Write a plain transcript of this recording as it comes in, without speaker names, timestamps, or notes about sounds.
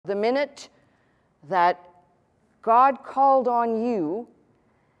The minute that God called on you,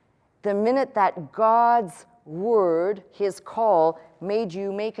 the minute that God's word, his call, made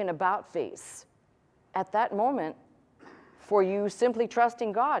you make an about face, at that moment, for you simply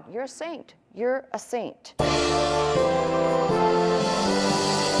trusting God, you're a saint. You're a saint.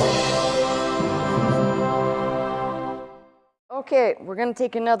 Okay, we're going to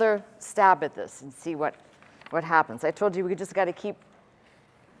take another stab at this and see what happens. I told you we just got to keep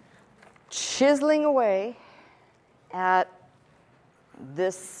chiseling away at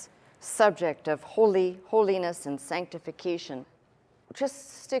this subject of holiness and sanctification.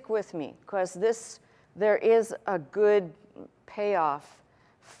 Just stick with me, because there is a good payoff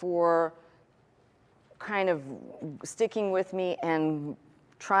for kind of sticking with me and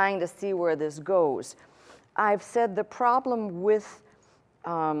trying to see where this goes. I've said the problem with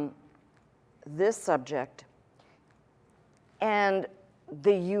this subject and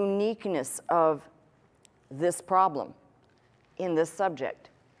the uniqueness of this problem in this subject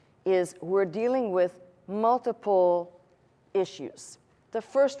is we're dealing with multiple issues. The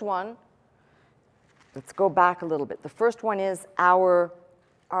first one, let's go back a little bit. The first one is our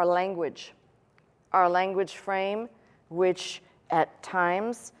language frame, which at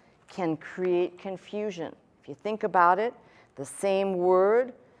times can create confusion. If you think about it, the same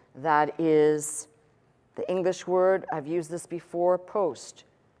word that is the English word, I've used this before, post.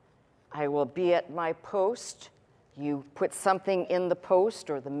 I will be at my post. You put something in the post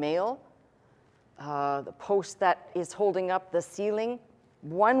or the mail, the post that is holding up the ceiling.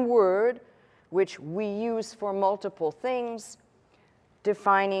 One word which we use for multiple things,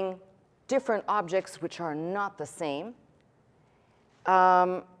 defining different objects which are not the same.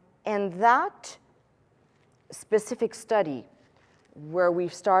 And that specific study, where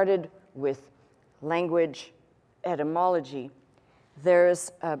we've started with language etymology,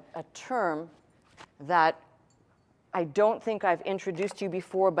 there's a term that I don't think I've introduced you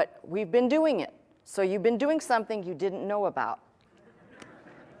before, but we've been doing it. So you've been doing something you didn't know about.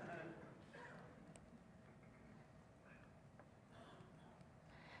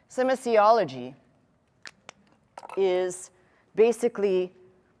 Semasiology is basically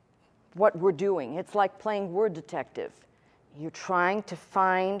what we're doing. It's like playing word detective. You're trying to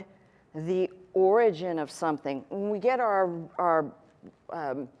find the origin of something. When we get our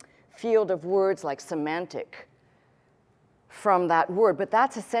field of words like semantic from that word, but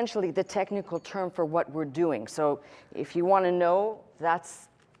that's essentially the technical term for what we're doing. So if you want to know, that's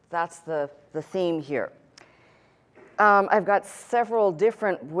the theme here. I've got several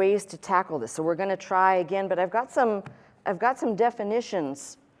different ways to tackle this, so we're going to try again, but I've got some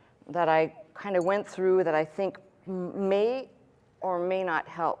definitions that I kind of went through that I think may or may not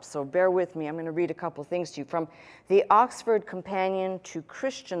help, so bear with me. I'm going to read a couple things to you. From the Oxford Companion to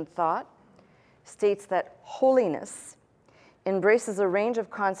Christian Thought, states that holiness embraces a range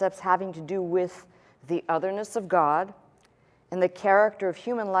of concepts having to do with the otherness of God and the character of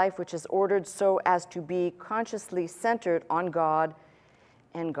human life, which is ordered so as to be consciously centered on God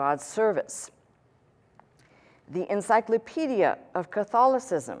and God's service. The Encyclopedia of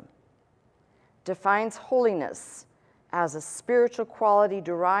Catholicism defines holiness as a spiritual quality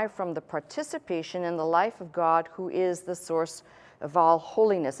derived from the participation in the life of God, who is the source of all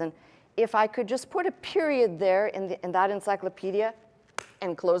holiness. And if I could just put a period there in that encyclopedia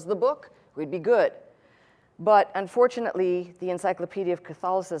and close the book, we'd be good. But unfortunately, the Encyclopedia of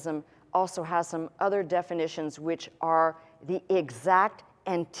Catholicism also has some other definitions which are the exact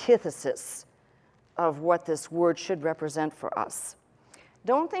antithesis of what this word should represent for us.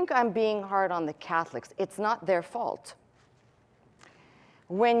 Don't think I'm being hard on the Catholics. It's not their fault.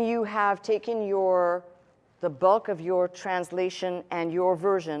 When you have taken the bulk of your translation and your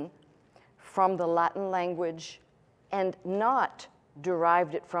version from the Latin language and not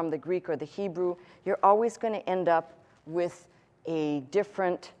derived it from the Greek or the Hebrew, you're always going to end up with a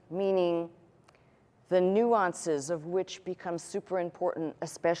different meaning, the nuances of which become super important,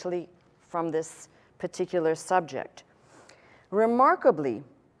 especially from this particular subject. Remarkably,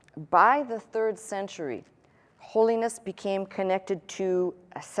 by the 3rd century, holiness became connected to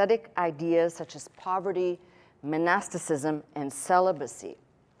ascetic ideas such as poverty, monasticism, and celibacy.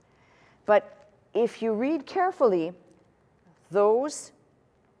 But if you read carefully, those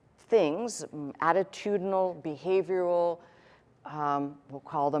things, attitudinal, behavioral, we'll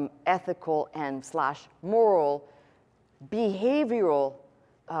call them ethical and / moral, behavioral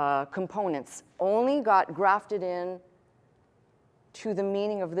components only got grafted in to the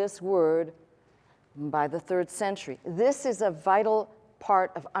meaning of this word by the 3rd century. This is a vital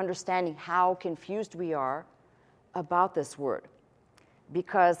part of understanding how confused we are about this word.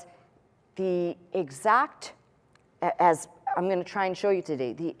 because the exact, as I'm going to try and show you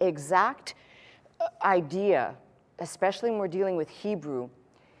today, the exact idea, especially when we're dealing with Hebrew,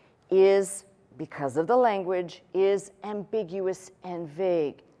 is, because of the language, is ambiguous and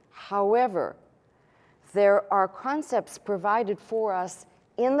vague. However, there are concepts provided for us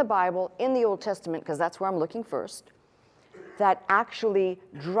in the Bible, in the Old Testament, because that's where I'm looking first, that actually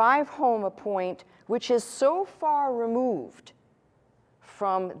drive home a point which is so far removed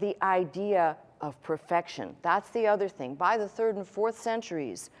from the idea of perfection. That's the other thing. By the 3rd and 4th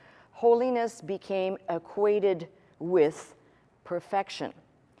centuries, holiness became equated with perfection.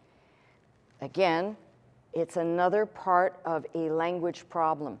 Again, it's another part of a language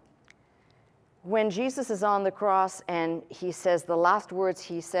problem. When Jesus is on the cross and he says, the last words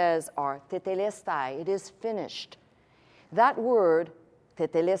he says are tetelestai, it is finished. That word,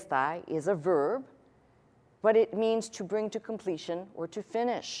 tetelestai, is a verb, but it means to bring to completion or to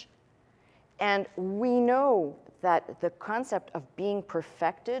finish. And we know that the concept of being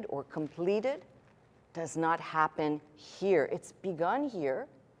perfected or completed does not happen here. It's begun here.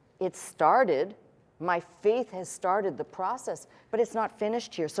 It started. My faith has started the process, but it's not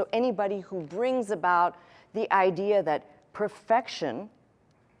finished here. So anybody who brings about the idea that perfection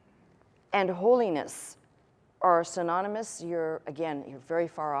and holiness are synonymous, you're very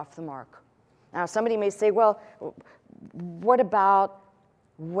far off the mark. Now, somebody may say, well, what about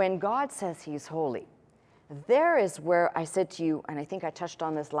when God says he's holy? There is where I said to you, and I think I touched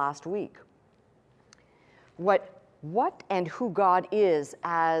on this last week, what and who God is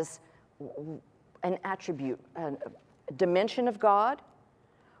as an attribute, a dimension of God.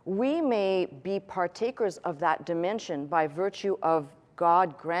 We may be partakers of that dimension by virtue of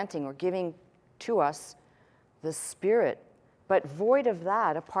God granting or giving to us the Spirit. But void of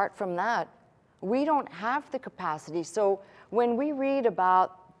that, apart from that, we don't have the capacity. So when we read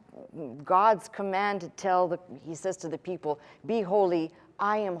about God's command to he says to the people, be holy,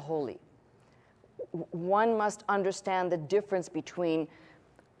 I am holy. One must understand the difference between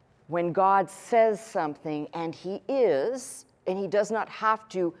when God says something and he is, and he does not have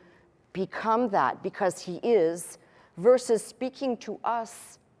to become that because he is, versus speaking to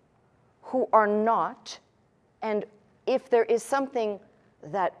us who are not. And if there is something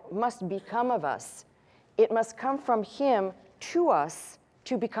that must become of us, it must come from him to us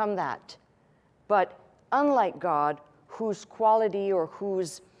to become that. But unlike God, whose quality or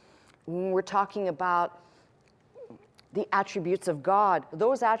whose, when we're talking about the attributes of God,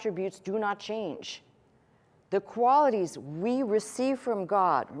 those attributes do not change. The qualities we receive from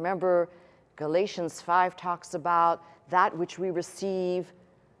God, remember Galatians 5 talks about that which we receive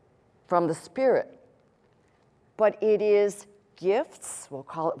from the Spirit. But it is gifts,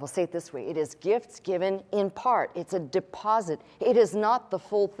 we'll say it this way, it is gifts given in part. It's a deposit. It is not the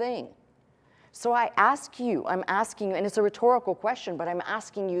full thing. So I'm asking you, and it's a rhetorical question, but I'm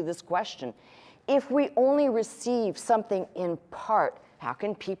asking you this question. If we only receive something in part, how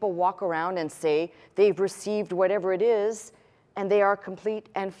can people walk around and say they've received whatever it is and they are complete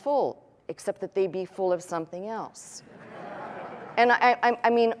and full, except that they be full of something else? And I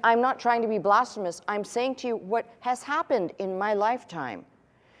mean, I'm not trying to be blasphemous. I'm saying to you what has happened in my lifetime,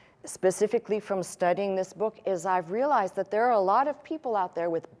 specifically from studying this book, is I've realized that there are a lot of people out there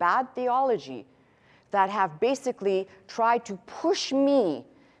with bad theology that have basically tried to push me,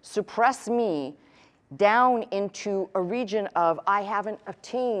 suppress me, down into a region of I haven't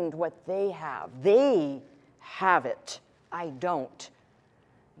attained what they have. They have it. I don't.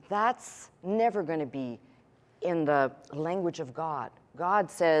 That's never going to be in the language of God. God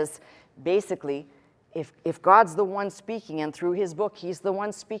says, basically, if God's the one speaking, and through his book, he's the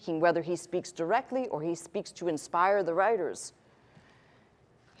one speaking, whether he speaks directly or he speaks to inspire the writers,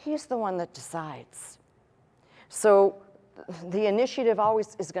 he's the one that decides. So the initiative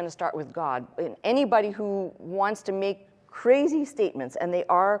always is going to start with God. And anybody who wants to make crazy statements, and they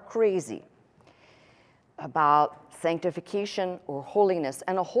are crazy, about sanctification or holiness,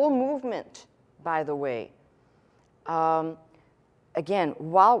 and a whole movement, by the way, again,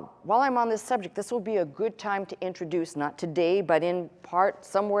 while I'm on this subject, this will be a good time to introduce, not today, but in part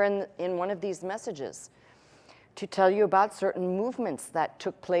somewhere in one of these messages, to tell you about certain movements that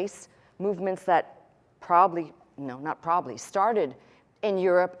took place, movements that started in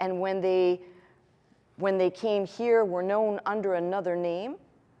Europe, and when they came here were known under another name.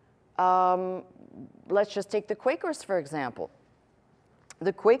 Let's just take the Quakers, for example.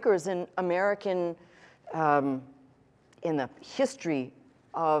 The Quakers in American in the history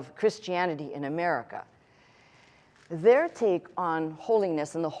of Christianity in America, their take on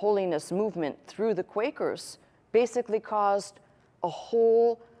holiness and the holiness movement through the Quakers basically caused a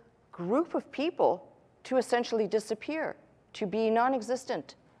whole group of people to essentially disappear, to be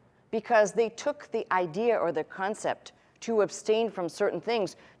non-existent, because they took the idea or the concept to abstain from certain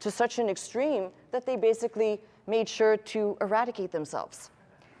things to such an extreme that they basically made sure to eradicate themselves.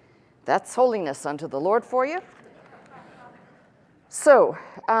 That's holiness unto the Lord for you. So,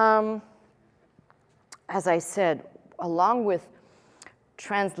 as I said, along with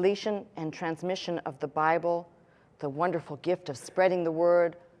translation and transmission of the Bible, the wonderful gift of spreading the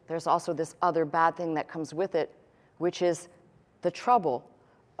word, there's also this other bad thing that comes with it, which is the trouble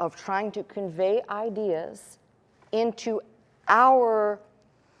of trying to convey ideas into our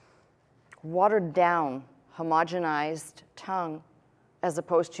watered down, homogenized tongue, as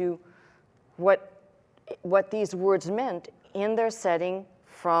opposed to what these words meant in their setting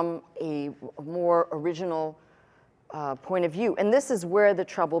from a more original point of view. And this is where the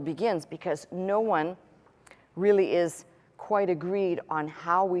trouble begins, because no one really is quite agreed on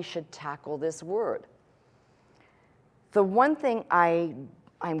how we should tackle this word. The one thing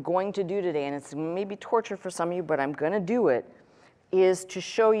I'm going to do today, and it's maybe torture for some of you, but I'm going to do it, is to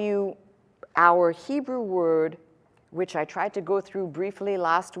show you our Hebrew word, which I tried to go through briefly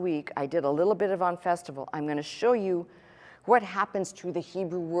last week. I did a little bit of on festival. I'm going to show you what happens to the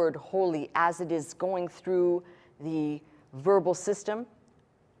Hebrew word holy as it is going through the verbal system,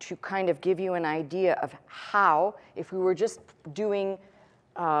 to kind of give you an idea of how, if we were just doing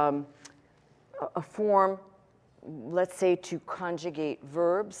a form, let's say to conjugate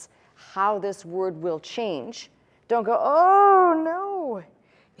verbs, how this word will change. Don't go, oh no.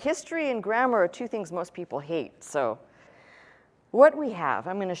 History and grammar are two things most people hate. So what we have,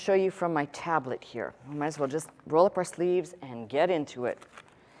 I'm going to show you from my tablet here. We might as well just roll up our sleeves and get into it.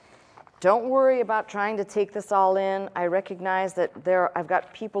 Don't worry about trying to take this all in. I recognize that I've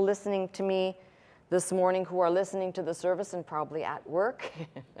got people listening to me this morning who are listening to the service and probably at work.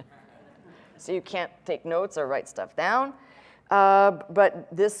 So you can't take notes or write stuff down. But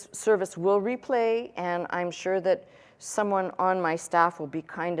this service will replay, and I'm sure that someone on my staff will be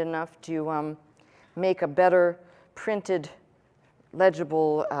kind enough to make a better printed,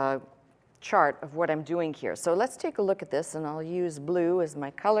 legible chart of what I'm doing here. So let's take a look at this, and I'll use blue as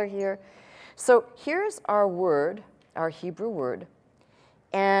my color here. So here's our word, our Hebrew word,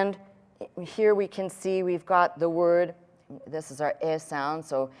 and here we can see we've got the word, this is our e sound,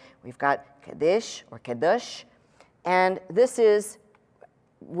 so we've got kadesh or kadosh, and this is,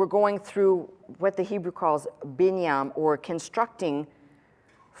 we're going through what the Hebrew calls binyam, or constructing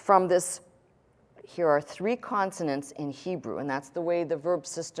from this. Here are 3 consonants in Hebrew, and that's the way the verb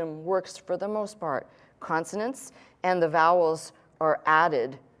system works for the most part. Consonants and the vowels are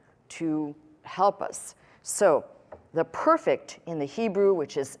added to help us. So the perfect in the Hebrew,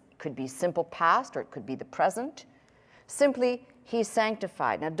 which could be simple past or it could be the present, simply, he's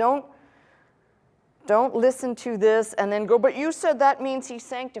sanctified. Now don't listen to this and then go, but you said that means he's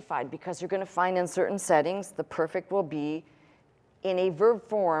sanctified, because you're going to find in certain settings the perfect will be in a verb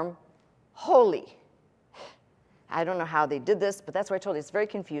form, holy. I don't know how they did this, but that's why I told you it's very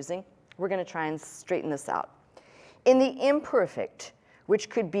confusing. We're going to try and straighten this out. In the imperfect, which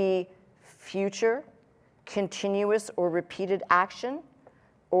could be future, continuous or repeated action,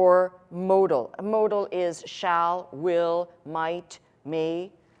 or modal. A modal is shall, will, might, may.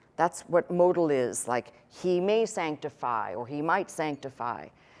 That's what modal is, like he may sanctify or he might sanctify.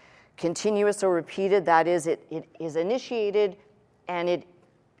 Continuous or repeated, that is, it is initiated and it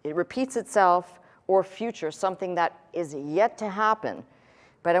repeats itself, or future, something that is yet to happen.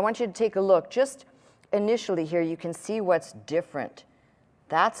 But I want you to take a look. Just initially here, you can see what's different.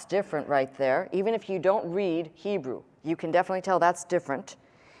 That's different right there. Even if you don't read Hebrew, you can definitely tell that's different.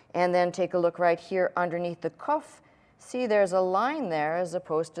 And then take a look right here underneath the kuf. See, there's a line there as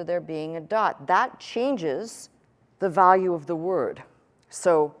opposed to there being a dot. That changes the value of the word.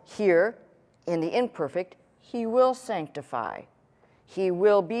 So here, in the imperfect, he will sanctify. He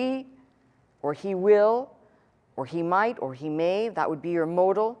will be, or he will, or he might, or he may. That would be your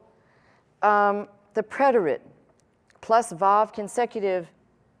modal. The preterite plus vav consecutive,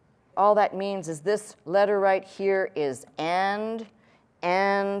 all that means is this letter right here is and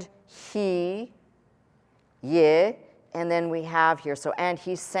he, ye, and then we have here, so and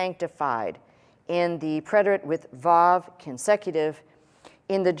he's sanctified. In the preterite with vav consecutive.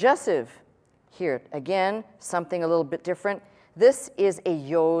 In the jussive, here, again, something a little bit different. This is a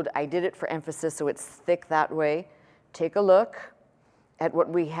yod. I did it for emphasis, so it's thick that way. Take a look at what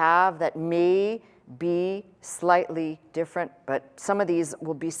we have that may be slightly different, but some of these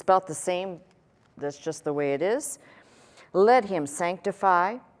will be spelt the same. That's just the way it is. Let him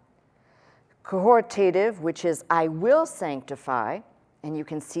sanctify. cohortative, which is I will sanctify, and you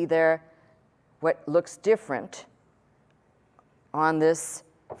can see there what looks different on this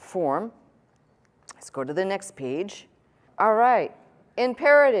form. Let's go to the next page. All right,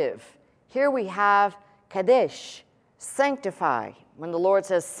 imperative. Here we have kadesh, sanctify. When the Lord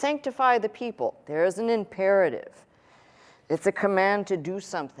says sanctify the people, there is an imperative. It's a command to do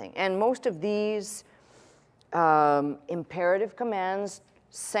something. And most of these imperative commands,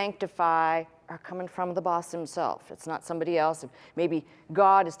 sanctify, are coming from the boss himself. It's not somebody else. Maybe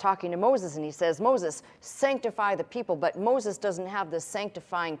God is talking to Moses and he says, Moses, sanctify the people. But Moses doesn't have the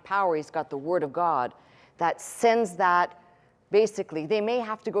sanctifying power. He's got the word of God that sends that. Basically, they may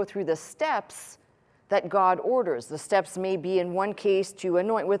have to go through the steps that God orders. The steps may be in one case to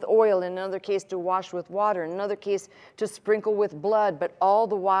anoint with oil, in another case to wash with water, in another case to sprinkle with blood, but all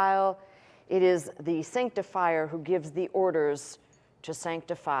the while it is the sanctifier who gives the orders to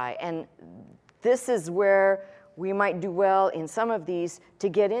sanctify. And this is where we might do well in some of these to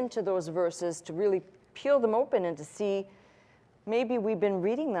get into those verses, to really peel them open and to see maybe we've been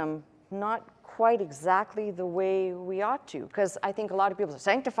reading them not quite exactly the way we ought to. Because I think a lot of people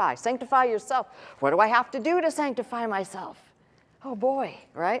say, sanctify yourself. What do I have to do to sanctify myself? Oh boy,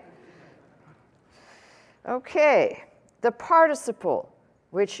 right? Okay, the participle,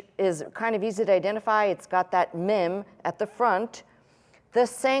 which is kind of easy to identify. It's got that mem at the front. The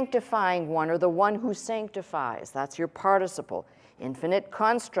sanctifying one, or the one who sanctifies, that's your participle. Infinite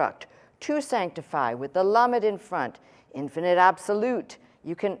construct, to sanctify, with the lamed in front. Infinite absolute.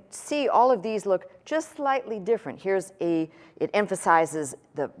 You can see all of these look just slightly different. It emphasizes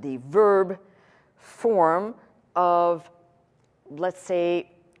the verb form of, let's say,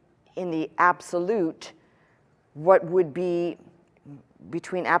 in the absolute, what would be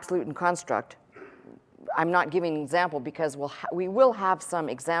between absolute and construct. I'm not giving an example because we will have some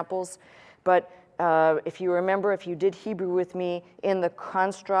examples, but if you remember, if you did Hebrew with me, in the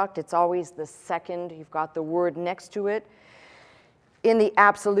construct, it's always the second. You've got the word next to it. In the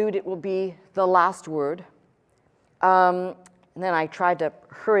absolute, it will be the last word. And then I tried to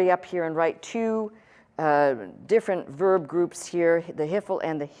hurry up here and write two different verb groups here, the hifel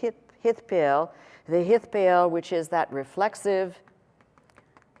and the hithpel. The hithpel, which is that reflexive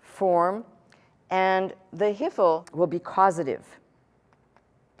form, and the hifel will be causative.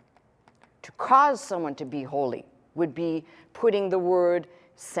 To cause someone to be holy would be putting the word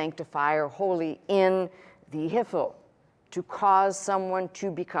sanctify or holy in the hifel. To cause someone to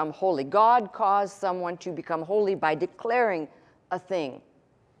become holy. God caused someone to become holy by declaring a thing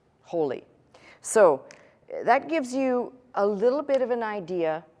holy. So that gives you a little bit of an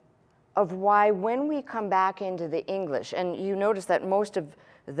idea of why when we come back into the English, and you notice that most of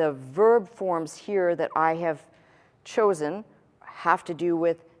the verb forms here that I have chosen have to do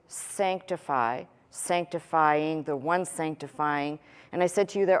with sanctify, sanctifying, the one sanctifying. And I said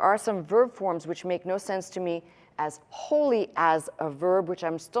to you, there are some verb forms which make no sense to me as holy as a verb, which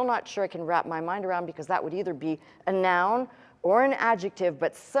I'm still not sure I can wrap my mind around, because that would either be a noun or an adjective,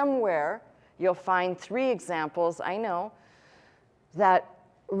 but somewhere you'll find three examples, I know, that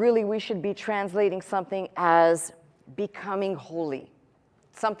really we should be translating something as becoming holy.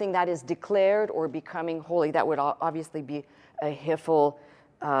 Something that is declared or becoming holy. That would obviously be a hifel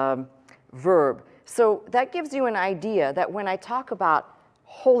verb. So that gives you an idea that when I talk about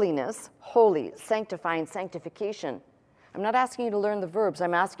holiness, holy, sanctifying, sanctification, I'm not asking you to learn the verbs.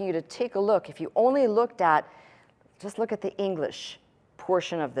 I'm asking you to take a look. If you only looked at, just look at the English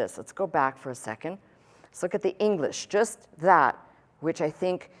portion of this. Let's go back for a second. Let's look at the English, just that, which I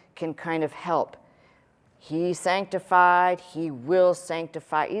think can kind of help. He sanctified, he will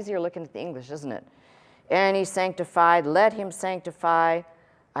sanctify. Easier looking at the English, isn't it? And he sanctified, let him sanctify,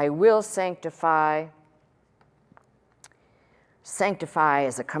 I will sanctify. Sanctify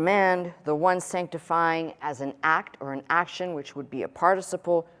as a command, the one sanctifying as an act or an action, which would be a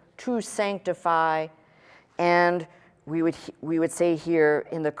participle, to sanctify. And we would say here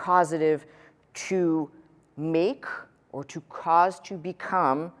in the causative, to make or to cause to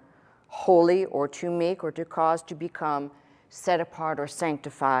become holy, or to make or to cause to become set apart or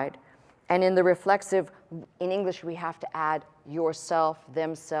sanctified. And in the reflexive, in English, we have to add yourself,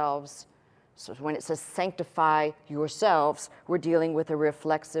 themselves. So when it says sanctify yourselves, we're dealing with a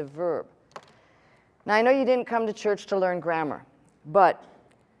reflexive verb. Now, I know you didn't come to church to learn grammar, but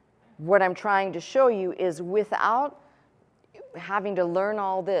what I'm trying to show you is without having to learn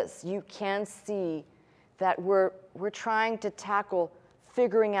all this, you can see that we're trying to tackle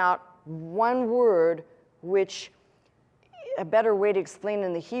figuring out one word, which a better way to explain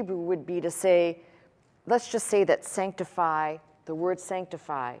in the Hebrew would be to say, let's just say that sanctify, the word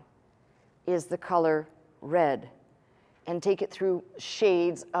sanctify, is the color red, and take it through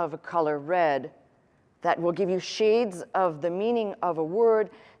shades of a color red that will give you shades of the meaning of a word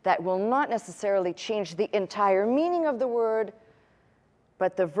that will not necessarily change the entire meaning of the word,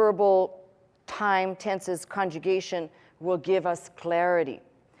 but the verbal time, tenses, conjugation will give us clarity.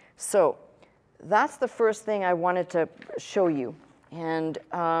 So that's the first thing I wanted to show you. And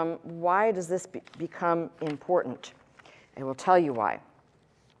why does this become important? I will tell you why.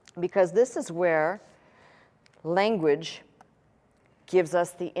 Because this is where language gives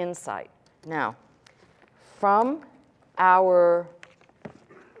us the insight. Now, from our,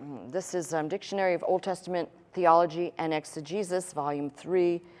 this is Dictionary of Old Testament Theology and Exegesis, Volume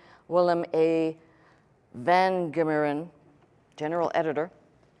 3, Willem A. Van Gemeren, General Editor.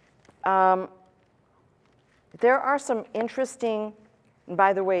 There are some interesting, and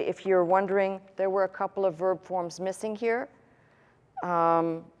by the way, if you're wondering, there were a couple of verb forms missing here.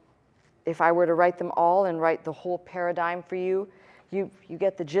 If I were to write them all and write the whole paradigm for you, you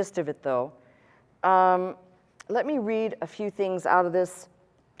get the gist of it though. Let me read a few things out of this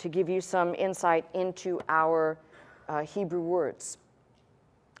to give you some insight into our Hebrew words.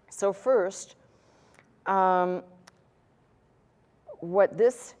 So first, what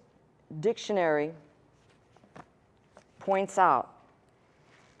this dictionary points out,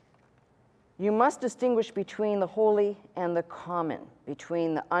 you must distinguish between the holy and the common,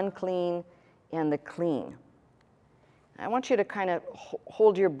 between the unclean and the clean. I want you to kind of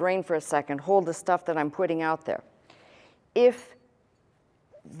hold your brain for a second, hold the stuff that I'm putting out there. If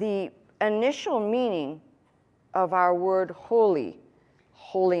the initial meaning of our word holy,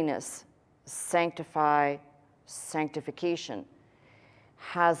 holiness, sanctify, sanctification,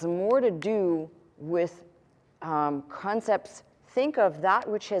 has more to do with concepts, think of that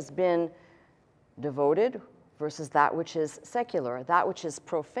which has been devoted versus that which is secular, that which is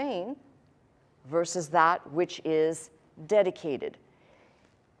profane versus that which is dedicated.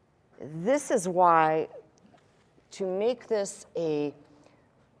 This is why to make this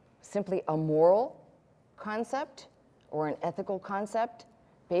simply a moral concept or an ethical concept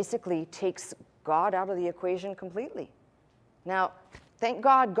basically takes God out of the equation completely. Now, thank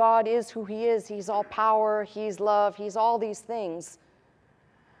God, God is who he is. He's all power, he's love, he's all these things.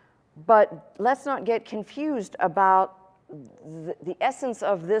 But let's not get confused about the essence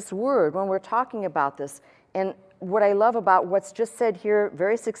of this word when we're talking about this. And what I love about what's just said here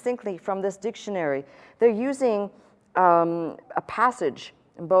very succinctly from this dictionary, they're using a passage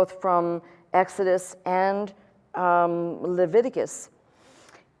both from Exodus and Leviticus.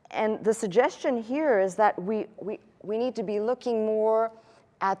 And the suggestion here is that we need to be looking more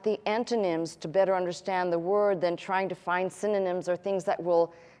at the antonyms to better understand the word than trying to find synonyms or things that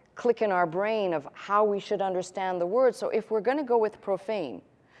will click in our brain of how we should understand the word. So if we're going to go with profane,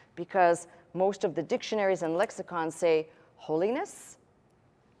 because most of the dictionaries and lexicons say holiness,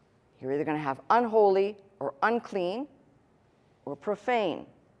 you're either going to have unholy or unclean or profane.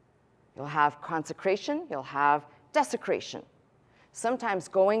 You'll have consecration, you'll have desecration. Sometimes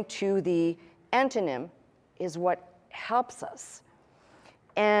going to the antonym is what helps us.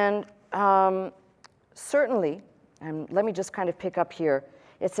 And certainly, and let me just kind of pick up here,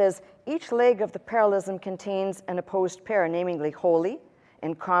 it says, each leg of the parallelism contains an opposed pair, namely holy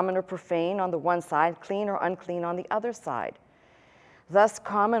and common or profane on the one side, clean or unclean on the other side. Thus,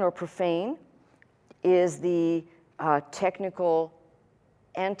 common or profane is the technical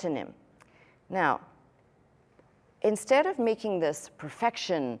antonym. Now, instead of making this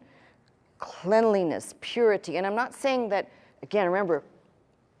perfection, cleanliness, purity, and I'm not saying that, again, remember,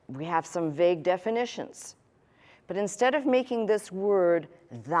 we have some vague definitions, but instead of making this word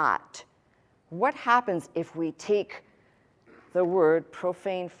that, what happens if we take the word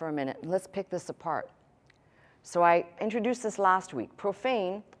profane for a minute? Let's pick this apart. So I introduced this last week.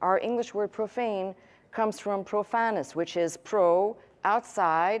 Profane, our English word profane, comes from profanus, which is pro,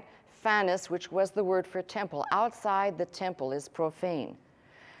 outside, phanis, which was the word for temple. Outside the temple is profane.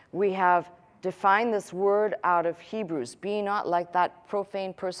 We have defined this word out of Hebrews. Be not like that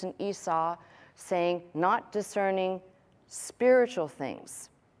profane person Esau, saying, not discerning spiritual things.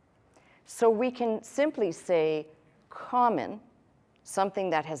 So we can simply say common, something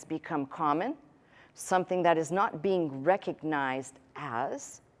that has become common, something that is not being recognized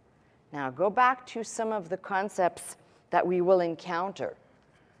as. Now go back to some of the concepts that we will encounter.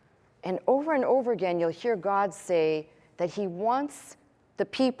 And over again, you'll hear God say that he wants the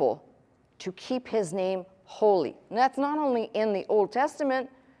people to keep his name holy. And that's not only in the Old Testament,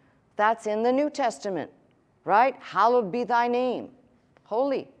 that's in the New Testament, right? Hallowed be thy name,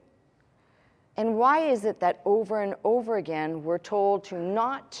 holy. And why is it that over and over again we're told to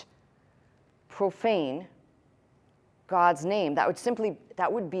not profane God's name.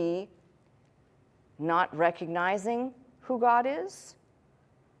 That would be not recognizing who God is,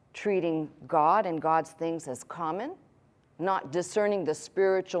 treating God and God's things as common, not discerning the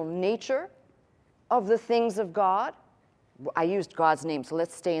spiritual nature of the things of God. I used God's name, so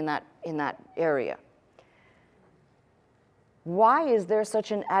let's stay in that area. Why is there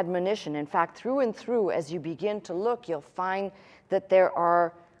such an admonition? In fact, through and through, as you begin to look, you'll find that there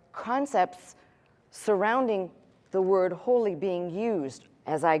are concepts surrounding the word holy being used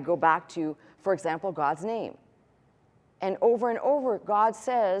as I go back to, for example, God's name. And over, God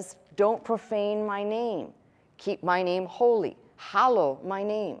says, don't profane my name. Keep my name holy. Hallow my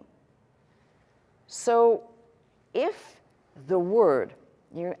name. So if the word,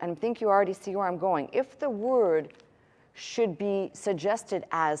 I think you already see where I'm going, if the word should be suggested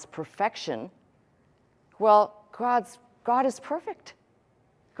as perfection, well, God is perfect.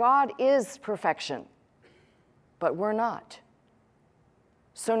 God is perfection, but we're not.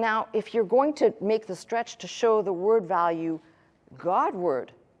 So now, if you're going to make the stretch to show the word value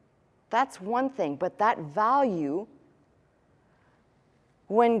Godward, that's one thing, but that value,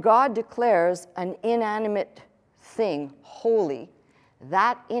 when God declares an inanimate thing holy,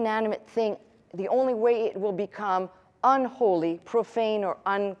 that inanimate thing, the only way it will become unholy, profane, or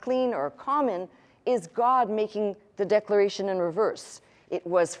unclean, or common is God making the declaration in reverse. It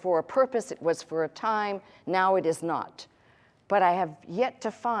was for a purpose, it was for a time, now it is not. But I have yet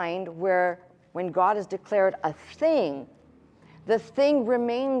to find where, when God has declared a thing, the thing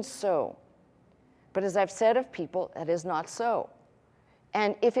remains so. But as I've said of people, that is not so.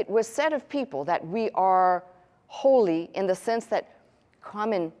 And if it was said of people that we are holy in the sense that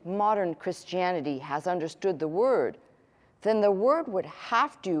common modern Christianity has understood the word, then the word would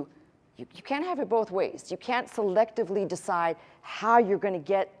have to, you can't have it both ways. You can't selectively decide how you're going to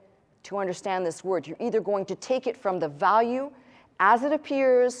get to understand this word. You're either going to take it from the value as it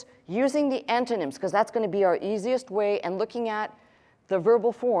appears, using the antonyms, because that's going to be our easiest way, and looking at the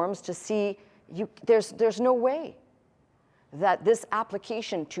verbal forms to see, there's no way that this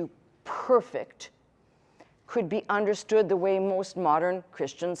application to perfect could be understood the way most modern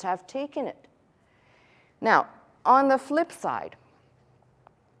Christians have taken it. Now, on the flip side,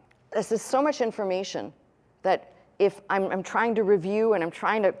 this is so much information that if I'm trying to review and I'm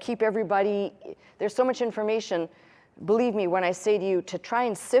trying to keep everybody, there's so much information, believe me when I say to you, to try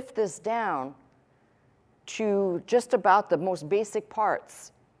and sift this down to just about the most basic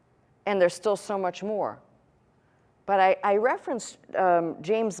parts, and there's still so much more. But I referenced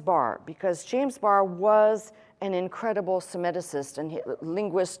James Barr, because James Barr was an incredible Semiticist and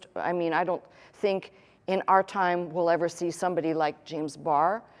linguist. I mean, I don't think in our time we'll ever see somebody like James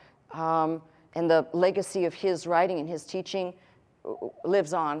Barr. And the legacy of his writing and his teaching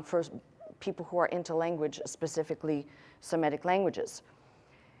lives on for people who are into language, specifically Semitic languages.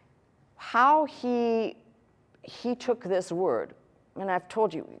 How he took this word, and I've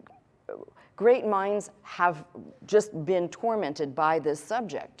told you, great minds have just been tormented by this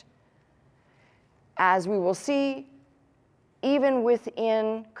subject. As we will see, even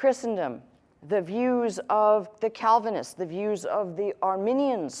within Christendom, the views of the Calvinists, the views of the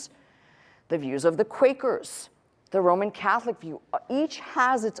Arminians, the views of the Quakers, the Roman Catholic view, each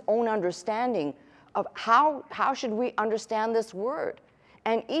has its own understanding of how should we understand this word.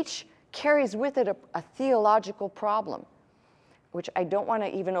 And each carries with it a theological problem, which I don't want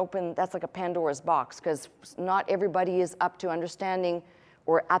to even open. That's like a Pandora's box, because not everybody is up to understanding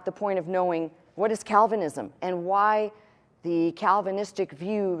or at the point of knowing what is Calvinism and why the Calvinistic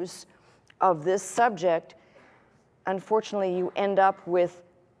views of this subject, unfortunately, you end up with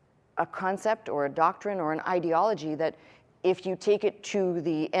a concept or a doctrine or an ideology that if you take it to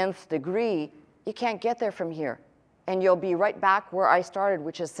the nth degree, you can't get there from here. And you'll be right back where I started,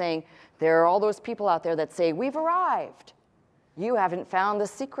 which is saying there are all those people out there that say, we've arrived. You haven't found the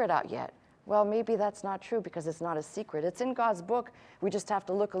secret out yet. Well, maybe that's not true, because it's not a secret. It's in God's book. We just have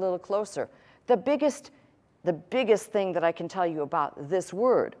to look a little closer. The biggest thing that I can tell you about this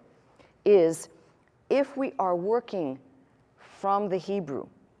word is, if we are working from the Hebrew,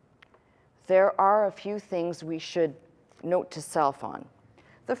 there are a few things we should note to self on.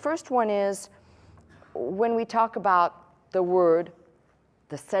 The first one is, when we talk about the word,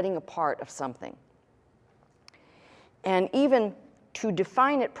 the setting apart of something. And even to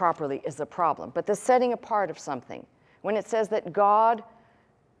define it properly is a problem, but the setting apart of something. When it says that God,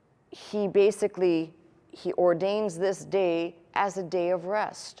 he ordains this day as a day of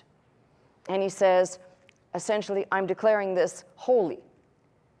rest. And he says, essentially, I'm declaring this holy.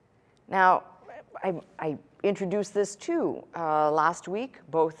 Now, I introduced this too last week,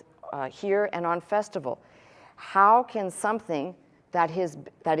 both here and on festival. How can something that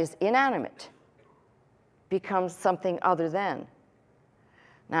is inanimate become something other than?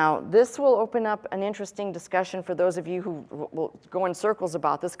 Now, this will open up an interesting discussion for those of you who will go in circles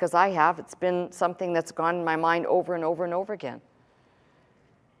about this, because I have. It's been something that's gone in my mind over and over and over again.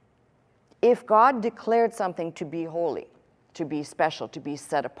 If God declared something to be holy, to be special, to be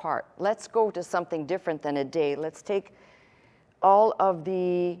set apart, let's go to something different than a day. Let's take all of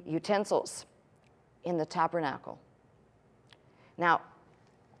the utensils in the tabernacle. Now,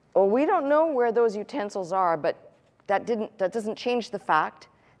 we don't know where those utensils are, but that doesn't change the fact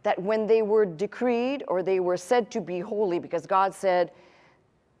that when they were decreed or they were said to be holy, because God said,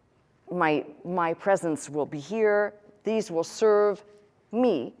 my presence will be here, these will serve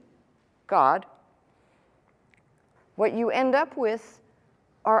me, God, what you end up with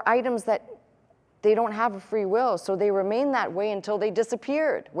are items that they don't have a free will, so they remain that way until they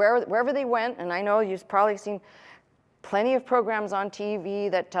disappeared, wherever they went. And I know you've probably seen plenty of programs on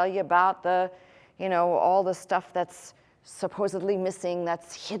TV that tell you about the, all the stuff that's supposedly missing,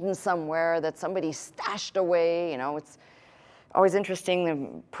 that's hidden somewhere, that somebody stashed away. It's always interesting,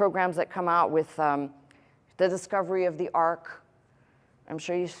 the programs that come out with the discovery of the Ark. I'm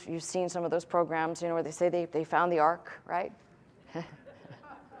sure you've seen some of those programs, where they say they found the Ark, right?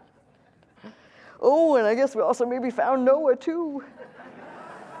 Oh, and I guess we also maybe found Noah too.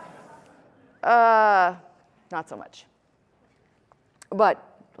 Not so much. But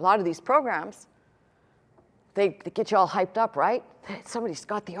a lot of these programs, they get you all hyped up, right? Somebody's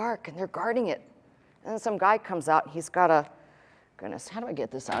got the Ark and they're guarding it. And then some guy comes out and he's got a, goodness, how do I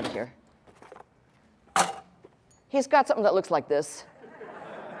get this out of here? He's got something that looks like this.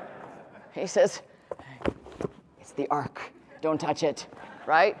 He says, it's the Ark, don't touch it,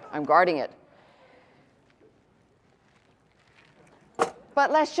 right? I'm guarding it. But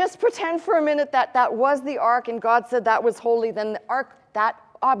let's just pretend for a minute that that was the Ark and God said that was holy, then the Ark, that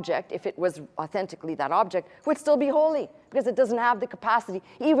object, if it was authentically that object, would still be holy because it doesn't have the capacity,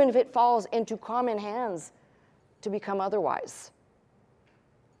 even if it falls into common hands, to become otherwise.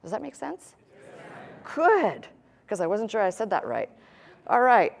 Does that make sense? Yes. Good, because I wasn't sure I said that right. All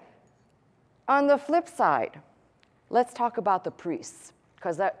right. On the flip side, let's talk about the priests,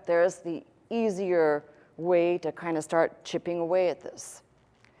 because there's the easier way to kind of start chipping away at this.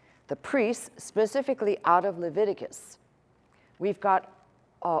 The priests, specifically out of Leviticus, we've got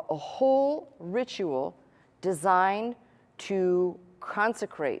a whole ritual designed to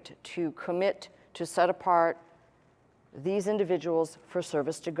consecrate, to commit, to set apart these individuals for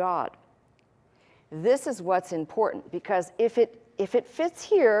service to God. This is what's important, because if it fits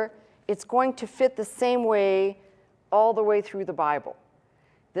here, it's going to fit the same way all the way through the Bible.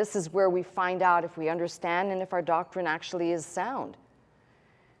 This is where we find out if we understand and if our doctrine actually is sound.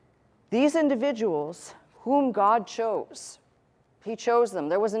 These individuals whom God chose, he chose them.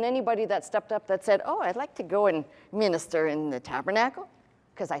 There wasn't anybody that stepped up that said, oh, I'd like to go and minister in the tabernacle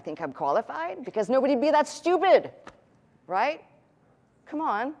because I think I'm qualified, because nobody'd be that stupid, right? Come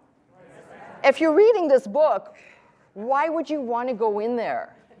on. If you're reading this book, why would you want to go in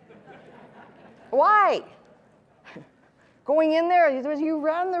there? Why? Going in there, you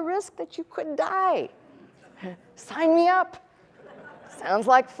ran the risk that you could die. Sign me up. Sounds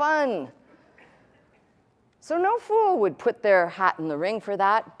like fun. So no fool would put their hat in the ring for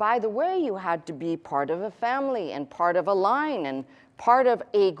that. By the way, you had to be part of a family and part of a line and part of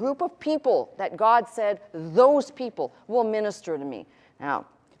a group of people that God said, those people will minister to me. Now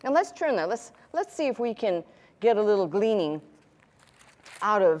let's turn there. Let's see if we can get a little gleaning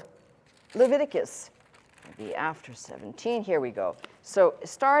out of Leviticus. Maybe after 17. Here we go. So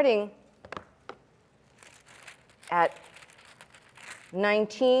starting at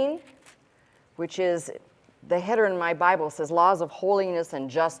 19, which is the header in my Bible says laws of holiness and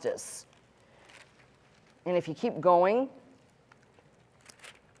justice. And if you keep going,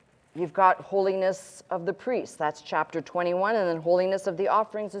 you've got holiness of the priests. That's chapter 21. And then holiness of the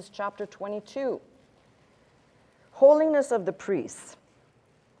offerings is chapter 22. Holiness of the priests.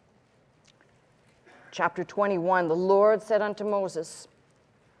 Chapter 21, the Lord said unto Moses,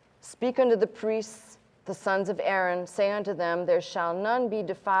 speak unto the priests, the sons of Aaron, say unto them, there shall none be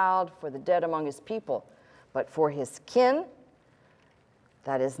defiled for the dead among his people, but for his kin,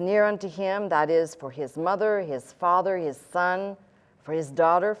 that is near unto him, that is for his mother, his father, his son, for his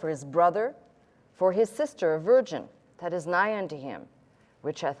daughter, for his brother, for his sister, a virgin, that is nigh unto him,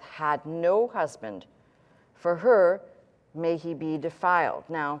 which hath had no husband. For her may he be defiled.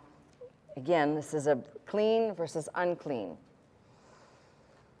 Now, again, this is a clean versus unclean.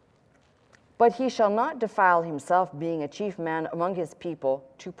 But he shall not defile himself, being a chief man among his people,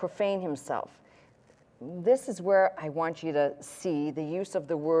 to profane himself. This is where I want you to see the use of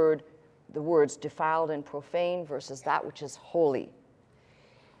the words defiled and profane versus that which is holy.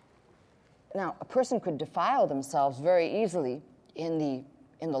 Now, a person could defile themselves very easily in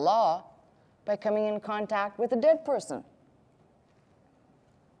the law by coming in contact with a dead person.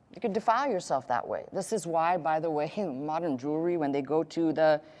 You could defile yourself that way. This is why, by the way, modern Jewry, when they go to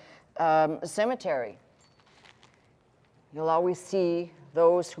the cemetery, you'll always see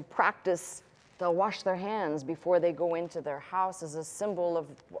those who practice, they'll wash their hands before they go into their house as a symbol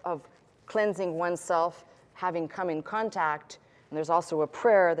of cleansing oneself, having come in contact. And there's also a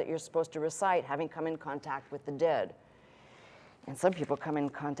prayer that you're supposed to recite, having come in contact with the dead. And some people come in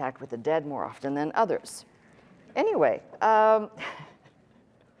contact with the dead more often than others. Anyway,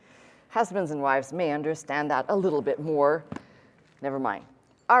 husbands and wives may understand that a little bit more. Never mind.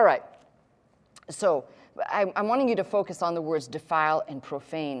 All right. So I'm wanting you to focus on the words defile and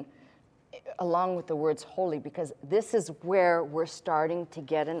profane along with the words holy, because this is where we're starting to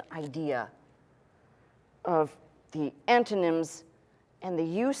get an idea of the antonyms and the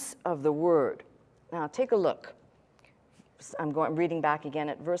use of the word. Now take a look. I'm reading back again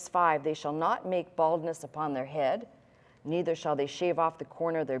at verse 5. They shall not make baldness upon their head, neither shall they shave off the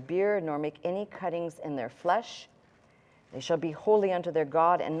corner of their beard, nor make any cuttings in their flesh. They shall be holy unto their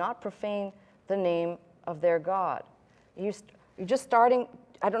God, and not profane the name of their God. You're just starting,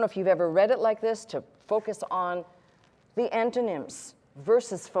 I don't know if you've ever read it like this, to focus on the antonyms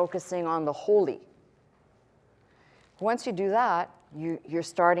versus focusing on the holy. Once you do that, you're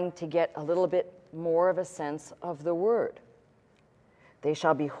starting to get a little bit more of a sense of the word. They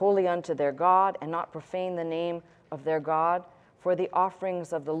shall be holy unto their God, and not profane the name of their God. For the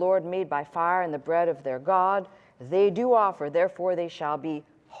offerings of the Lord made by fire and the bread of their God, they do offer, therefore they shall be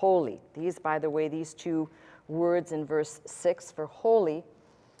holy. These, by the way, these two words in verse 6 for holy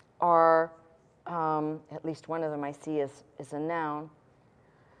are, at least one of them I see is a noun.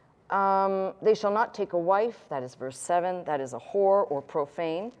 They shall not take a wife, that is verse 7, that is a whore or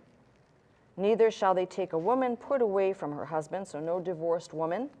profane. Neither shall they take a woman put away from her husband, so no divorced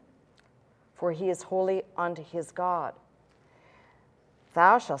woman, for he is holy unto his God.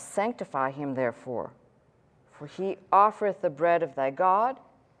 Thou shalt sanctify him therefore, for he offereth the bread of thy God.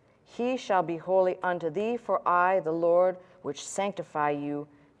 He shall be holy unto thee, for I, the Lord, which sanctify you,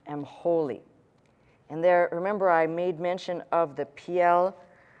 am holy. And there, remember I made mention of the PL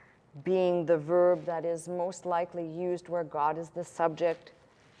being the verb that is most likely used where God is the subject.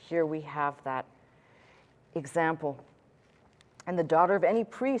 Here we have that example. And the daughter of any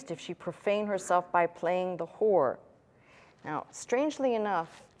priest, if she profane herself by playing the whore. Now, strangely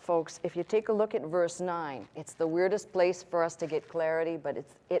enough, folks, if you take a look at verse 9, it's the weirdest place for us to get clarity, but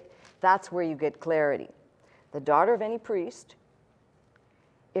that's where you get clarity. The daughter of any priest,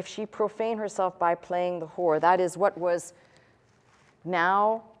 if she profane herself by playing the whore, that is what was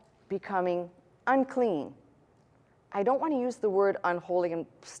now becoming unclean. I don't want to use the word unholy, and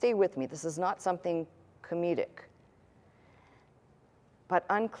stay with me. This is not something comedic. But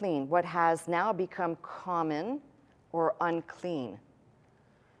unclean, what has now become common or unclean.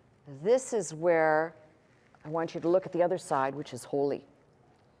 This is where I want you to look at the other side, which is holy.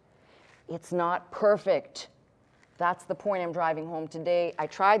 It's not perfect. That's the point I'm driving home today. I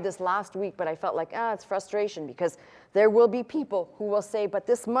tried this last week, but I felt like, it's frustration, because there will be people who will say, but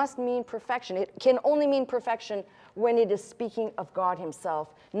this must mean perfection. It can only mean perfection when it is speaking of God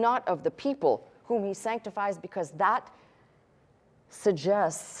himself, not of the people whom he sanctifies, because that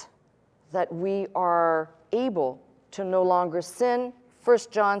suggests that we are able to no longer sin. 1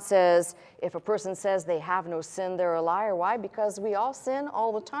 John says, if a person says they have no sin, they're a liar. Why? Because we all sin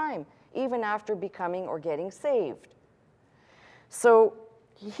all the time, even after becoming or getting saved. So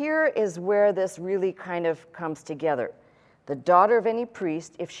here is where this really kind of comes together. The daughter of any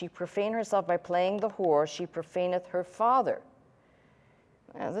priest, if she profane herself by playing the whore, she profaneth her father.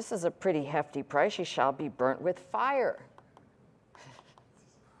 Now, this is a pretty hefty price. She shall be burnt with fire.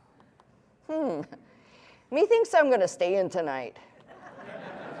 Methinks I'm going to stay in tonight.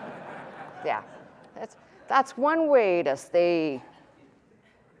 Yeah, that's one way to stay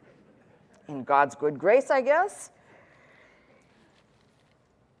in God's good grace, I guess.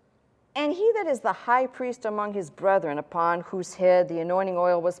 And he that is the high priest among his brethren, upon whose head the anointing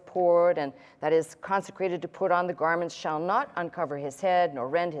oil was poured, and that is consecrated to put on the garments, shall not uncover his head, nor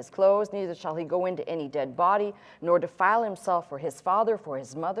rend his clothes, neither shall he go into any dead body, nor defile himself for his father, for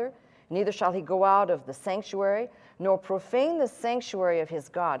his mother, neither shall he go out of the sanctuary, nor profane the sanctuary of his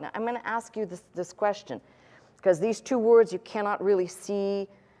God. Now, I'm going to ask you this question, because these two words you cannot really see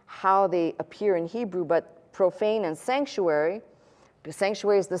how they appear in Hebrew, but profane and sanctuary, because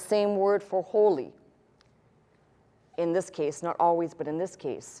sanctuary is the same word for holy. In this case, not always, but in this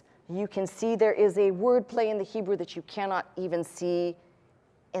case, you can see there is a word play in the Hebrew that you cannot even see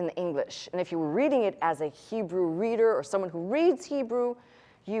in the English. And if you were reading it as a Hebrew reader or someone who reads Hebrew,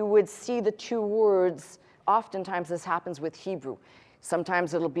 you would see the two words. Oftentimes this happens with Hebrew.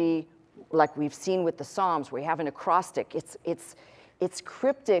 Sometimes it'll be like we've seen with the Psalms, where you have an acrostic. It's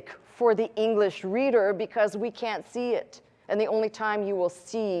cryptic for the English reader because we can't see it. And the only time you will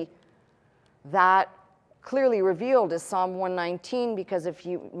see that clearly revealed is Psalm 119, because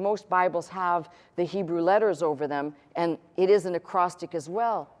most Bibles have the Hebrew letters over them, and it is an acrostic as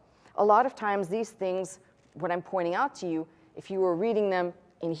well. A lot of times these things, what I'm pointing out to you, if you were reading them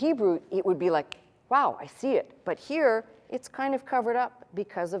in Hebrew, it would be like, wow, I see it. But here, it's kind of covered up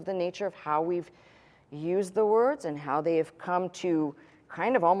because of the nature of how we've used the words and how they have come to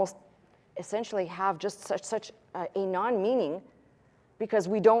kind of almost essentially have just such a non-meaning, because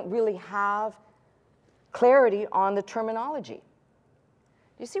we don't really have clarity on the terminology.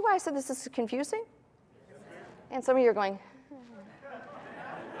 Do you see why I said this is confusing? Yes, and some of you are going,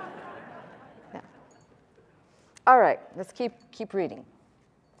 yeah. All right, let's keep reading.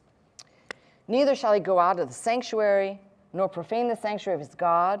 Neither shall he go out of the sanctuary, nor profane the sanctuary of his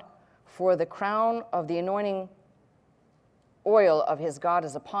God, for the crown of the anointing oil of his God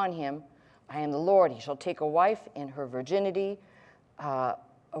is upon him. I am the Lord. He shall take a wife in her virginity, a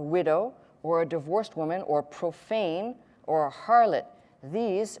widow, or a divorced woman, or profane, or a harlot.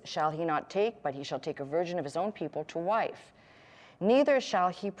 These shall he not take, but he shall take a virgin of his own people to wife. Neither shall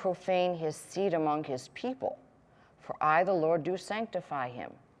he profane his seed among his people, for I, the Lord, do sanctify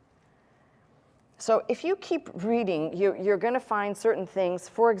him. So if you keep reading, you're going to find certain things.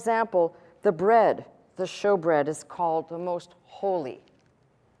 For example, the bread, the showbread, is called the most holy.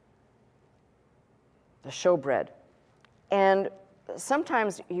 The showbread. And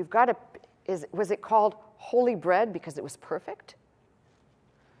sometimes you've got to, was it called holy bread because it was perfect?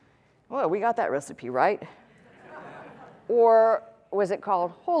 Well, we got that recipe, right? Or was it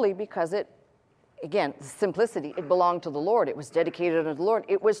called holy because it, again, simplicity, it belonged to the Lord. It was dedicated unto the Lord.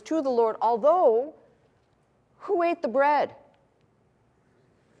 It was to the Lord, although who ate the bread?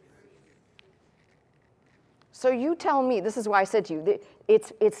 So you tell me, this is why I said to you,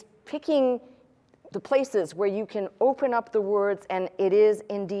 it's picking the places where you can open up the words, and it is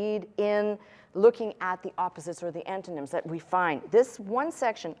indeed in looking at the opposites or the antonyms that we find. This one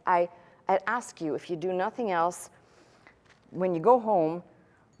section, I'd ask you, if you do nothing else, when you go home,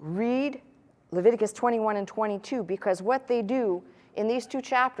 read Leviticus 21 and 22, because what they do in these two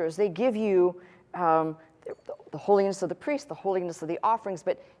chapters, they give you the holiness of the priest, the holiness of the offerings,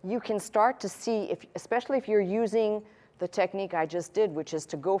 but you can start to see, especially if you're using the technique I just did, which is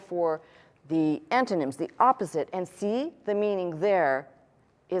to go for the antonyms, the opposite, and see the meaning there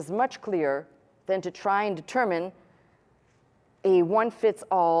is much clearer than to try and determine a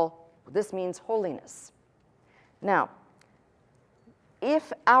one-fits-all, this means holiness. Now,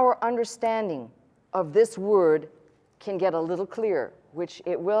 if our understanding of this word can get a little clearer, which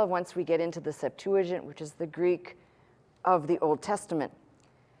it will once we get into the Septuagint, which is the Greek of the Old Testament,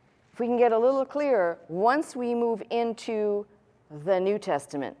 if we can get a little clearer, once we move into the New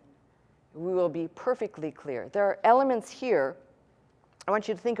Testament, we will be perfectly clear. There are elements here. I want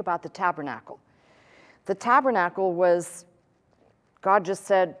you to think about the tabernacle. The tabernacle was, God just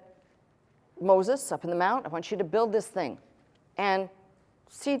said, Moses, up in the mount, I want you to build this thing. And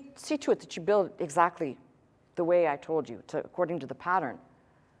see to it that you build exactly the way I told you, according to the pattern.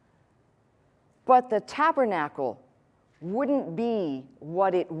 But the tabernacle wouldn't be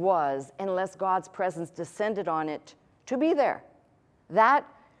what it was unless God's presence descended on it to be there. That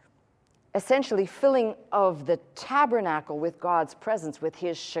essentially filling of the tabernacle with God's presence, with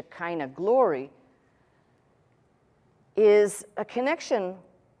his Shekinah glory, is a connection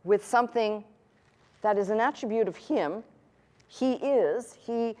with something that is an attribute of him.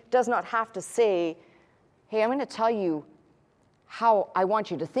 He does not have to say, hey, I'm going to tell you how I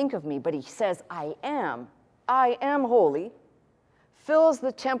want you to think of me, but he says, I am holy, fills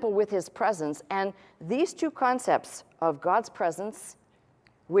the temple with his presence, and these two concepts of God's presence,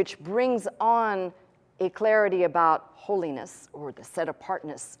 which brings on a clarity about holiness or the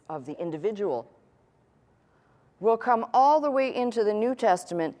set-apartness of the individual, will come all the way into the New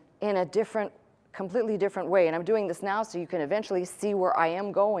Testament in a completely different way. And I'm doing this now so you can eventually see where I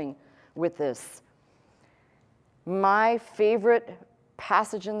am going with this. My favorite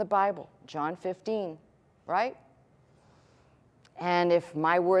passage in the Bible, John 15, right? And if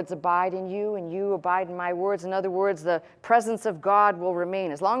my words abide in you and you abide in my words, in other words, the presence of God will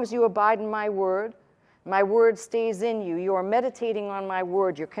remain. As long as you abide in my word stays in you. You are meditating on my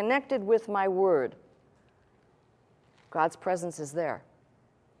word. You're connected with my word. God's presence is there.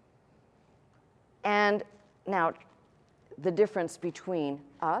 And now, the difference between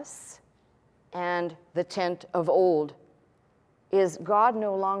us and the tent of old is God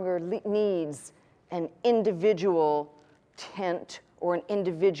no longer needs an individual tent or an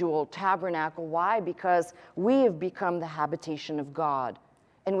individual tabernacle. Why? Because we have become the habitation of God.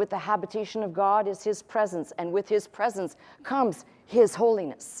 And with the habitation of God is his presence, and with his presence comes his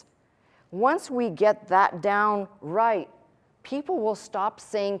holiness. Once we get that down right, people will stop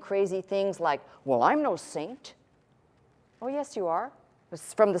saying crazy things like, well, I'm no saint. Oh, yes, you are.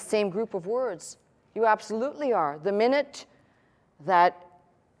 It's from the same group of words. You absolutely are. The minute that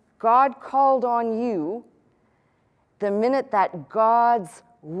God called on you, the minute that God's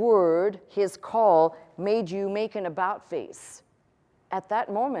word, his call, made you make an about face, at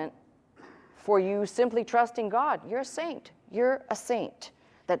that moment, for you simply trusting God, you're a saint. You're a saint.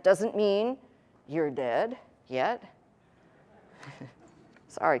 That doesn't mean you're dead yet.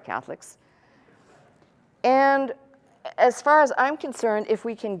 Sorry, Catholics. And as far as I'm concerned, if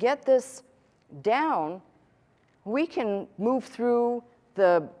we can get this down, we can move through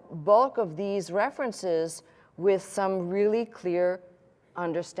the bulk of these references with some really clear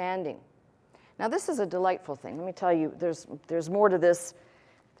understanding. Now, this is a delightful thing. Let me tell you, there's more to this.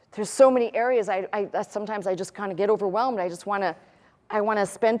 There's so many areas. Sometimes I just kind of get overwhelmed. I want to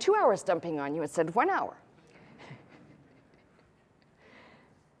spend 2 hours dumping on you instead of 1 hour.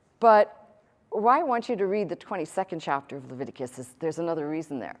 But why I want you to read the 22nd chapter of Leviticus is there's another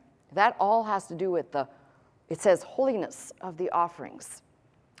reason there. That all has to do with it says, holiness of the offerings.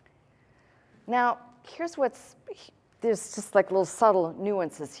 Now, there's just like little subtle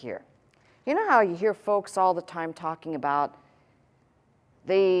nuances here. You know how you hear folks all the time talking about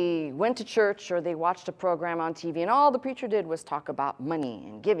they went to church or they watched a program on TV and all the preacher did was talk about money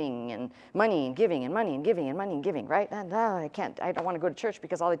and giving and money and giving and money and giving and money and giving, right? And I don't want to go to church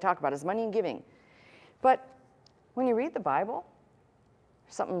because all they talk about is money and giving. But when you read the Bible,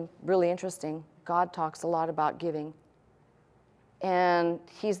 something really interesting. God talks a lot about giving. And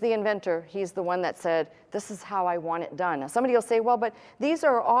he's the inventor. He's the one that said, this is how I want it done. Now, somebody will say, well, but these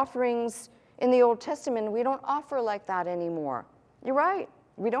are offerings in the Old Testament. We don't offer like that anymore. You're right.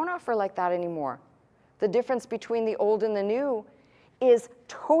 We don't offer like that anymore. The difference between the old and the new is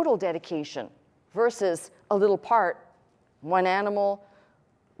total dedication versus a little part, one animal,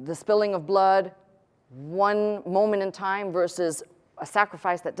 the spilling of blood, one moment in time versus a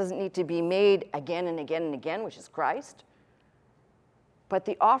sacrifice that doesn't need to be made again and again and again, which is Christ. But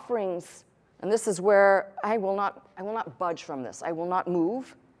the offerings, and this is where I will not budge from this. I will not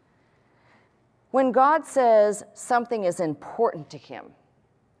move. When God says something is important to him,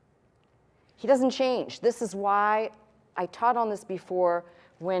 he doesn't change. This is why I taught on this before.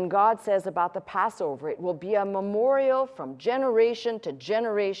 When God says about the Passover, it will be a memorial from generation to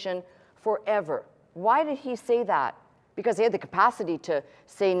generation forever. Why did he say that? Because he had the capacity to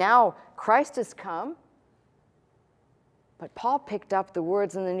say, now Christ has come. But Paul picked up the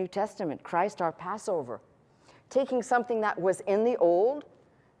words in the New Testament, Christ our Passover, taking something that was in the old,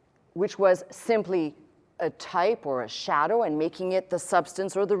 which was simply a type or a shadow, and making it the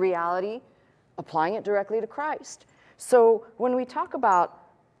substance or the reality, applying it directly to Christ. So when we talk about,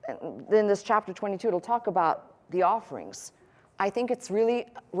 in this chapter 22, it'll talk about the offerings. I think it's really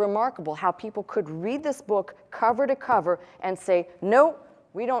remarkable how people could read this book cover to cover and say, no,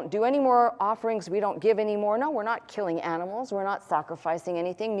 we don't do any more offerings, we don't give anymore. No, we're not killing animals, we're not sacrificing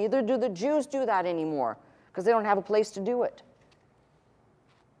anything. Neither do the Jews do that anymore, because they don't have a place to do it.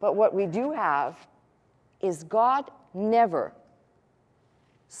 But what we do have is God never,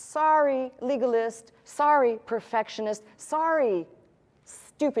 sorry legalist, sorry perfectionist, sorry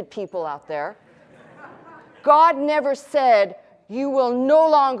stupid people out there, God never said you will no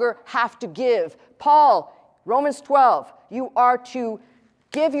longer have to give. Paul, Romans 12, you are to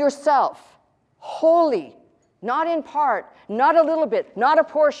give yourself wholly, not in part, not a little bit, not a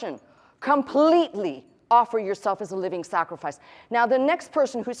portion, completely offer yourself as a living sacrifice. Now, the next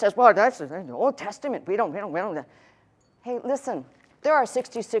person who says, well, that's the Old Testament, we don't. Hey, listen, there are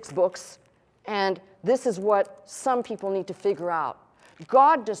 66 books, and this is what some people need to figure out.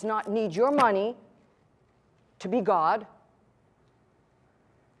 God does not need your money to be God.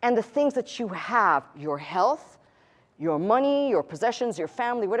 And the things that you have, your health, your money, your possessions, your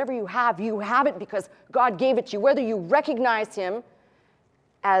family, whatever you have it because God gave it to you. Whether you recognize him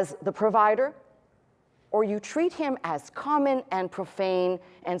as the provider or you treat him as common and profane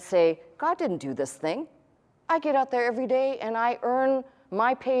and say, God didn't do this thing. I get out there every day and I earn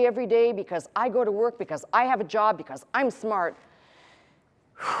my pay every day because I go to work, because I have a job, because I'm smart.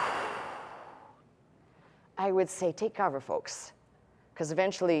 I would say take cover, folks, because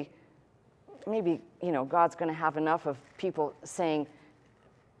eventually maybe, God's going to have enough of people saying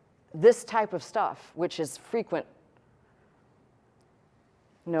this type of stuff, which is frequent.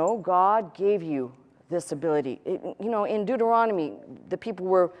 No, God gave you this ability. In Deuteronomy, the people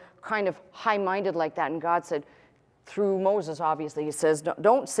were kind of high-minded like that, and God said, through Moses, obviously, he says,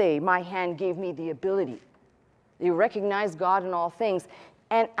 don't say, my hand gave me the ability. You recognize God in all things.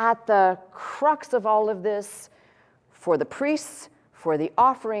 And at the crux of all of this, for the priests, for the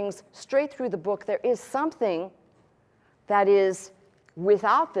offerings, straight through the book, there is something that is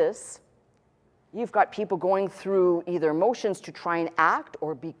without this. You've got people going through either motions to try and act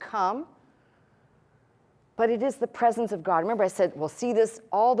or become, but it is the presence of God. Remember I said, we'll see this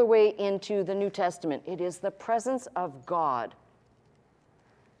all the way into the New Testament. It is the presence of God.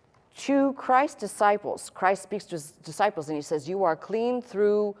 To Christ's disciples, Christ speaks to his disciples and he says, you are clean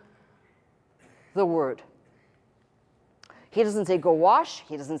through the word. He doesn't say go wash.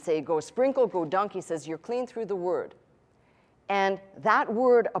 He doesn't say go sprinkle, go dunk. He says you're clean through the word. And that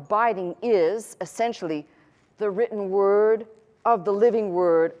word abiding is essentially the written word of the living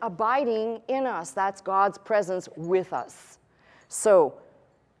word abiding in us. That's God's presence with us. So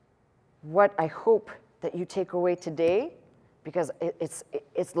what I hope that you take away today, because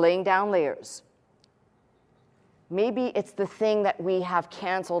it's laying down layers. Maybe it's the thing that we have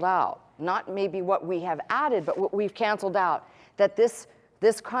canceled out, not maybe what we have added, but what we've canceled out, that this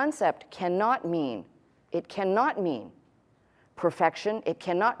concept cannot mean perfection. It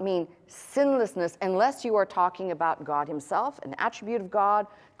cannot mean sinlessness unless you are talking about God himself, an attribute of God,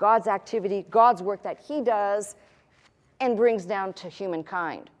 God's activity, God's work that he does and brings down to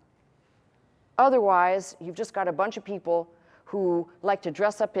humankind. Otherwise, you've just got a bunch of people who like to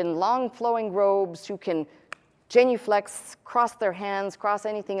dress up in long flowing robes, who can genuflex, cross their hands, cross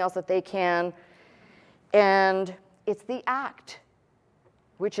anything else that they can. And it's the act,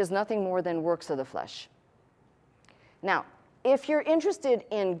 which is nothing more than works of the flesh. Now, if you're interested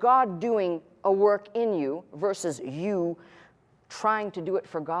in God doing a work in you versus you trying to do it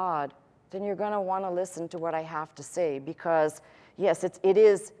for God, then you're going to want to listen to what I have to say, because yes, it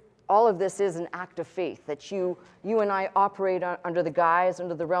is, all of this is an act of faith, that you and I operate under the guise,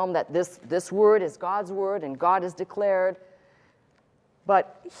 under the realm that this word is God's word and God is declared.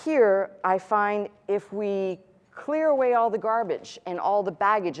 But here I find if we clear away all the garbage and all the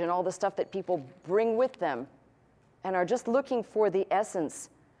baggage and all the stuff that people bring with them, and are just looking for the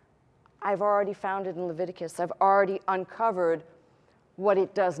essence, I've already found it in Leviticus. I've already uncovered what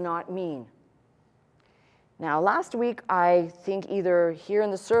it does not mean. Now, last week, I think either here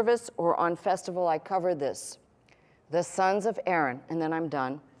in the service or on festival, I covered this. The sons of Aaron, and then I'm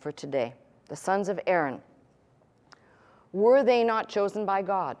done for today. The sons of Aaron. Were they not chosen by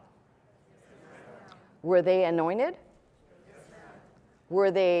God? Were they anointed? Were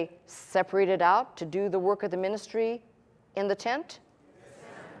they separated out to do the work of the ministry in the tent? Yes,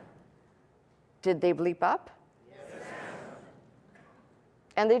 did they bleep up? Yes,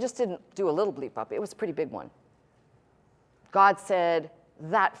 and they just didn't do a little bleep up. It was a pretty big one. God said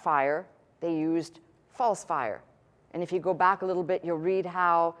that fire, they used false fire. And if you go back a little bit, you'll read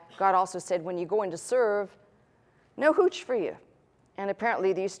how God also said, when you go in to serve, no hooch for you. And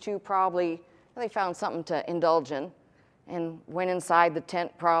apparently these two probably, they found something to indulge in and went inside the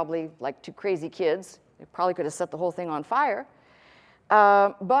tent probably like two crazy kids. They probably could have set the whole thing on fire.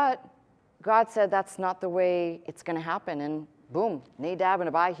 But God said that's not the way it's going to happen. And boom, Nadab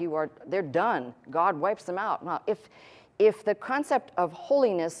and Abihu, they're done. God wipes them out. Now, if the concept of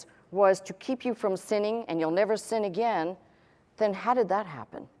holiness was to keep you from sinning and you'll never sin again, then how did that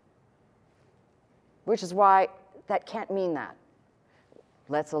happen? Which is why that can't mean that.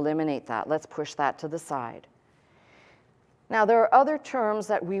 Let's eliminate that. Let's push that to the side. Now, there are other terms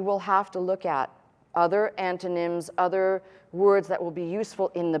that we will have to look at, other antonyms, other words that will be useful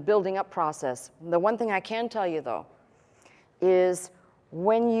in the building up process. The one thing I can tell you, though, is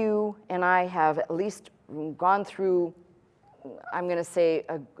when you and I have at least gone through, I'm going to say,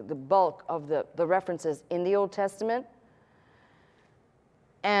 the bulk of the references in the Old Testament,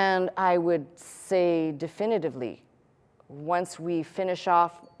 and I would say definitively, once we finish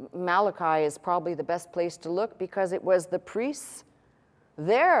off, Malachi is probably the best place to look, because it was the priests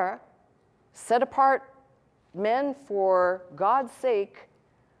there, set apart men for God's sake,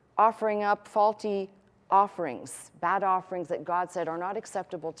 offering up faulty offerings, bad offerings that God said are not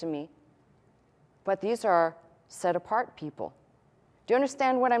acceptable to me. but these are set-apart people. Do you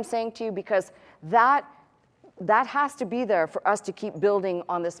understand what I'm saying to you? Because that has to be there for us to keep building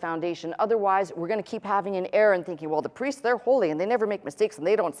on this foundation. Otherwise, we're going to keep having an error and thinking, well, the priests, they're holy, and they never make mistakes, and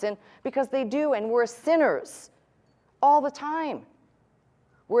they don't sin, because they do, and we're sinners all the time.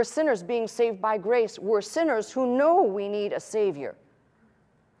 We're sinners being saved by grace. We're sinners who know we need a Savior,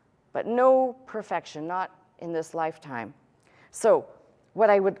 but no perfection, not in this lifetime. So what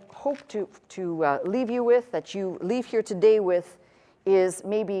I would hope to leave you with, that you leave here today with, is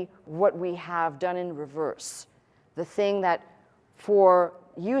maybe what we have done in reverse. The thing that, for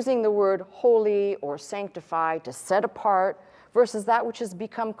using the word holy or sanctified, to set apart, versus that which has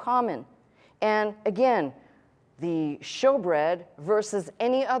become common. And again, the showbread versus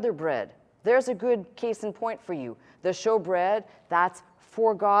any other bread. There's a good case in point for you. The showbread, that's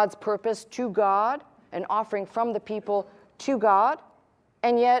for God's purpose, to God, an offering from the people to God,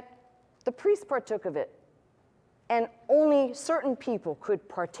 and yet the priest partook of it, and only certain people could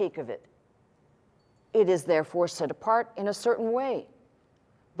partake of it. It is therefore set apart in a certain way.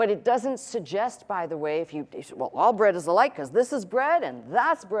 But it doesn't suggest, by the way, if you say, well, all bread is alike because this is bread and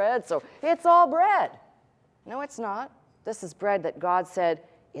that's bread, so it's all bread. No, it's not. This is bread that God said,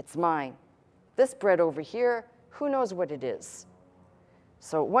 it's mine. This bread over here, who knows what it is?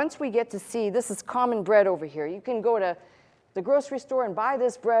 So once we get to see, this is common bread over here. You can go to the grocery store and buy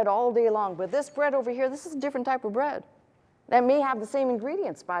this bread all day long, but this bread over here, this is a different type of bread. That may have the same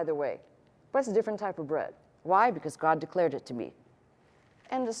ingredients, by the way, but it's a different type of bread. Why? Because God declared it to be.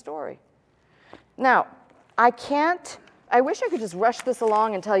 End of story. Now, I wish I could just rush this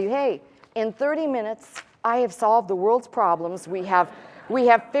along and tell you, hey, in 30 minutes, I have solved the world's problems. We have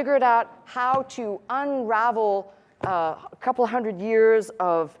figured out how to unravel a couple hundred years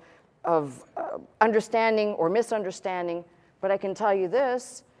of understanding or misunderstanding. But I can tell you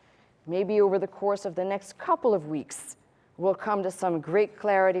this, maybe over the course of the next couple of weeks, we'll come to some great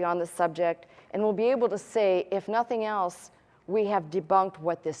clarity on the subject, and we'll be able to say, if nothing else, we have debunked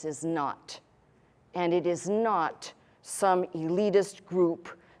what this is not. And it is not some elitist group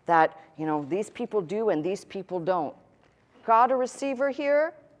that, you know, these people do and these people don't. Got a receiver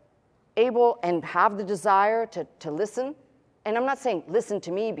here, able and have the desire to listen. And I'm not saying listen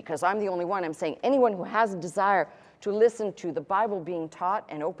to me because I'm the only one. I'm saying anyone who has a desire to listen to the Bible being taught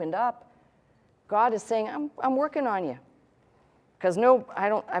and opened up, God is saying, I'm working on you. Because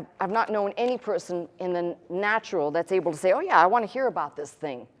I've not known any person in the natural that's able to say, oh yeah, I want to hear about this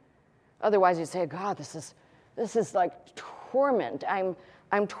thing. Otherwise you say, God, this is like torment. I'm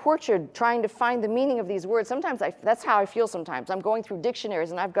tortured trying to find the meaning of these words. Sometimes that's how I feel sometimes. I'm going through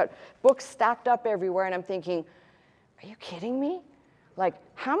dictionaries and I've got books stacked up everywhere and I'm thinking, are you kidding me? Like,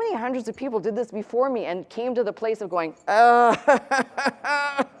 how many hundreds of people did this before me and came to the place of going, they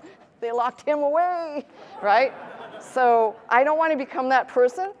locked him away, right? So I don't want to become that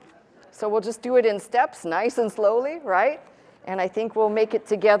person. So we'll just do it in steps, nice and slowly, right? And I think we'll make it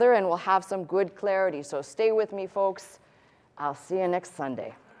together and we'll have some good clarity. So stay with me, folks. I'll see you next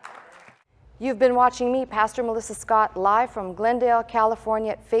Sunday. You've been watching me, Pastor Melissa Scott, live from Glendale,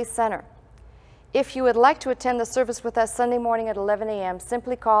 California at Faith Center. If you would like to attend the service with us Sunday morning at 11 a.m.,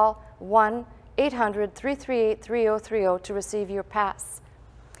 simply call 1-800-338-3030 to receive your pass.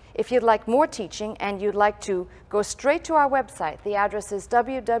 If you'd like more teaching and you'd like to go straight to our website, the address is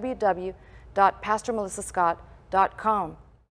www.pastormelissascott.com.